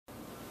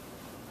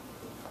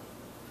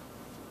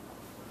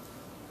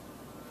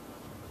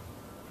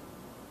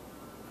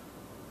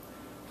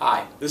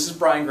Hi, this is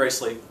Brian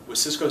Gracely with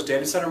Cisco's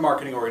Data Center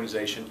Marketing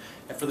Organization,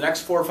 and for the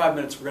next 4 or 5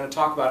 minutes we're going to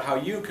talk about how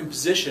you can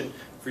position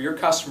for your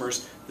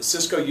customers the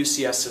Cisco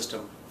UCS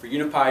system for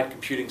Unified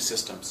Computing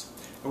Systems.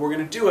 And we're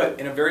going to do it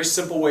in a very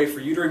simple way for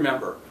you to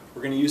remember.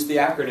 We're going to use the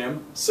acronym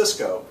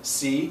Cisco,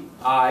 C-I-S-C-O.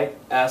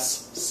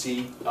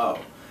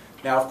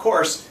 Now of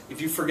course, if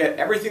you forget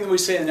everything that we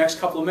say in the next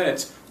couple of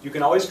minutes, you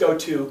can always go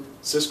to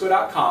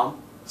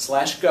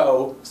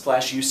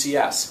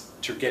cisco.com/go/UCS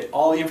to get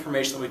all the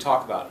information that we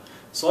talk about.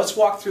 So let's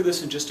walk through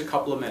this in just a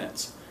couple of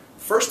minutes.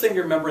 First thing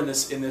to remember in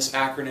this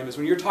acronym is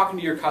when you're talking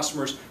to your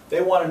customers,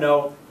 they want to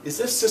know, is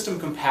this system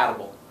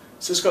compatible?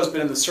 Cisco's been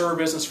in the server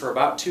business for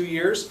about 2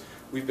 years.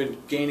 We've been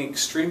gaining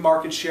extreme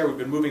market share. We've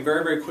been moving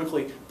very, very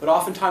quickly, but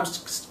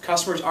oftentimes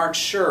customers aren't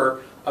sure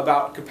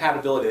about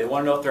compatibility. They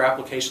want to know if their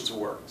applications will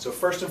work. So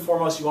first and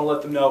foremost, you want to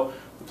let them know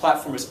the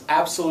platform is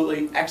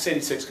absolutely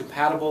x86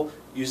 compatible,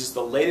 uses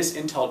the latest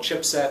Intel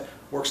chipset,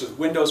 works with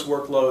Windows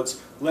workloads,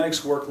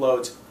 Linux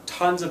workloads,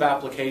 tons of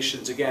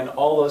applications. Again,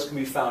 all those can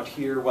be found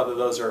here, whether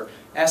those are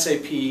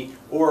SAP,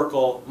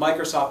 Oracle,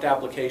 Microsoft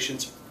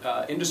applications,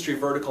 industry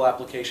vertical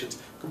applications,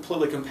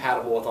 completely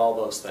compatible with all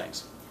those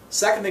things.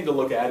 Second thing to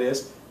look at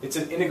is it's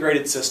an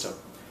integrated system.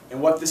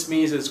 And what this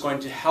means is it's going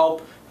to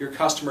help your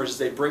customers as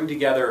they bring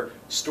together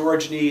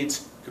storage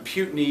needs,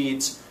 compute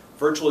needs,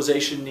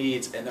 virtualization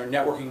needs, and their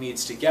networking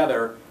needs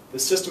together. The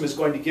system is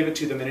going to give it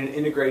to them in an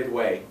integrated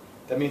way.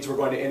 That means we're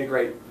going to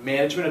integrate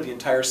management of the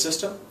entire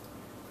system,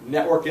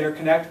 network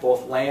interconnect,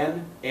 both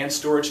LAN and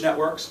storage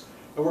networks,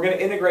 and we're going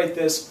to integrate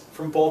this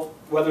from both,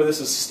 whether this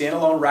is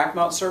standalone rack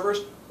mount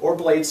servers or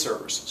blade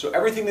servers. So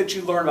everything that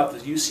you learn about the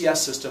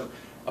UCS system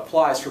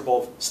applies for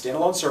both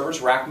standalone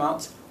servers, rack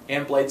mounts,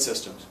 and blade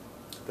systems.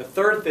 The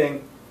third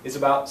thing is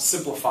about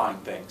simplifying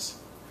things.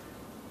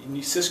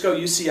 The Cisco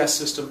UCS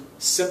system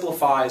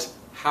simplifies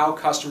how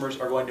customers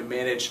are going to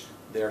manage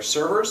their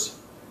servers,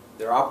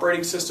 their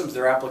operating systems,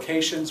 their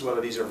applications,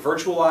 whether these are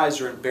virtualized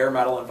or in bare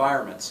metal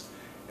environments.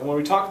 And when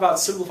we talk about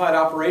simplified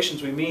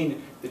operations, we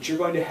mean that you're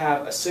going to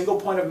have a single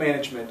point of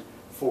management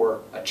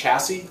for a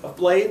chassis of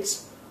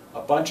blades,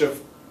 a bunch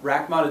of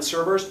rack-mounted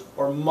servers,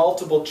 or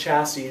multiple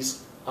chassis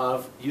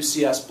of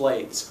UCS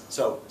blades.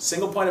 So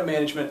single point of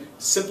management,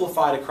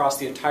 simplified across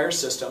the entire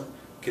system,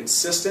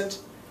 consistent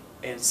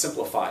and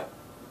simplified.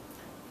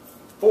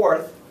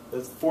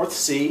 The fourth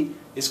C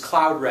is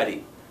cloud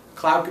ready.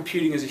 Cloud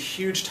computing is a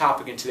huge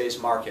topic in today's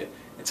market.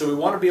 And so we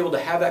want to be able to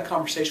have that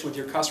conversation with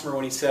your customer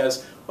when he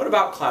says, what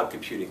about cloud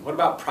computing? What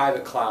about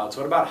private clouds?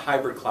 What about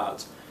hybrid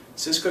clouds?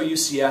 Cisco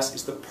UCS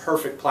is the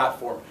perfect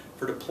platform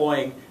for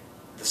deploying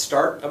the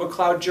start of a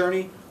cloud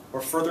journey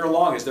or further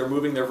along as they're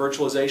moving their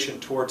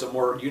virtualization towards a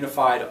more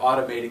unified,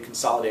 automated,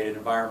 consolidated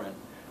environment.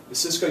 The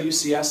Cisco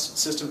UCS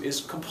system is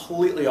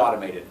completely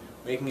automated,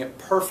 making it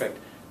perfect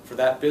for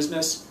that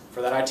business,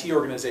 for that IT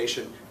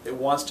organization that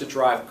wants to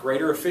drive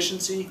greater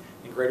efficiency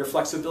and greater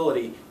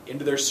flexibility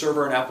into their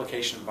server and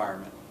application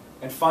environment.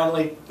 And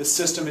finally, the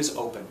system is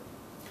open.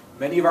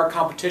 Many of our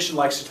competition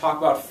likes to talk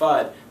about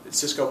FUD, that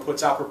Cisco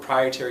puts out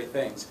proprietary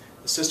things.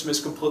 The system is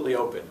completely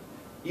open.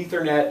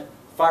 Ethernet,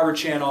 Fiber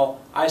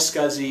Channel,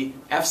 iSCSI,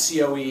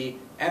 FCOE,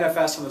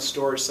 NFS on the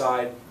storage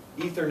side,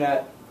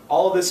 Ethernet,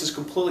 all of this is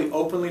completely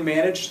openly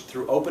managed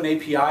through open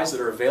APIs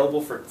that are available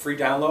for free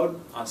download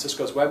on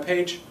Cisco's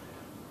webpage.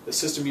 The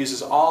system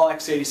uses all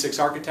x86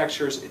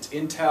 architectures. It's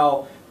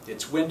Intel,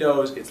 it's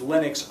Windows, it's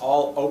Linux,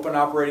 all open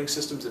operating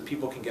systems that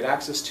people can get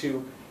access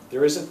to.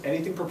 There isn't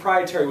anything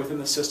proprietary within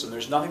the system.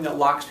 There's nothing that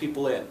locks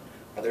people in.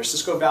 Are there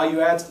Cisco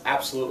value adds?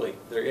 Absolutely.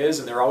 There is,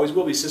 and there always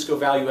will be Cisco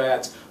value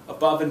adds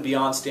above and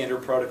beyond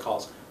standard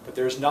protocols. But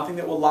there's nothing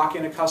that will lock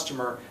in a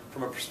customer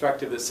from a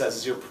perspective that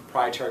says these are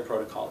proprietary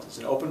protocols. It's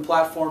an open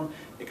platform.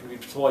 It can be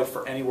deployed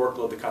for any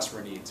workload the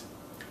customer needs.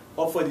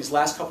 Hopefully these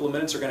last couple of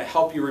minutes are going to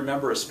help you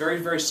remember a very,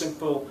 very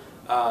simple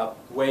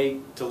way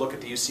to look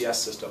at the UCS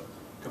system.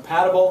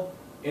 Compatible,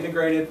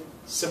 integrated,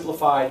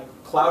 simplified,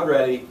 cloud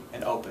ready,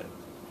 and open.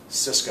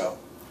 Cisco.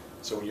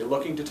 So when you're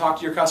looking to talk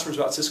to your customers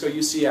about Cisco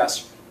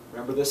UCS,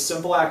 remember this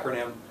simple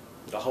acronym.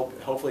 It'll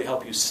hopefully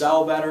help you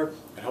sell better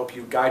and help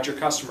you guide your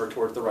customer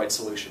toward the right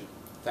solution.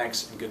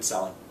 Thanks and good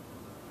selling.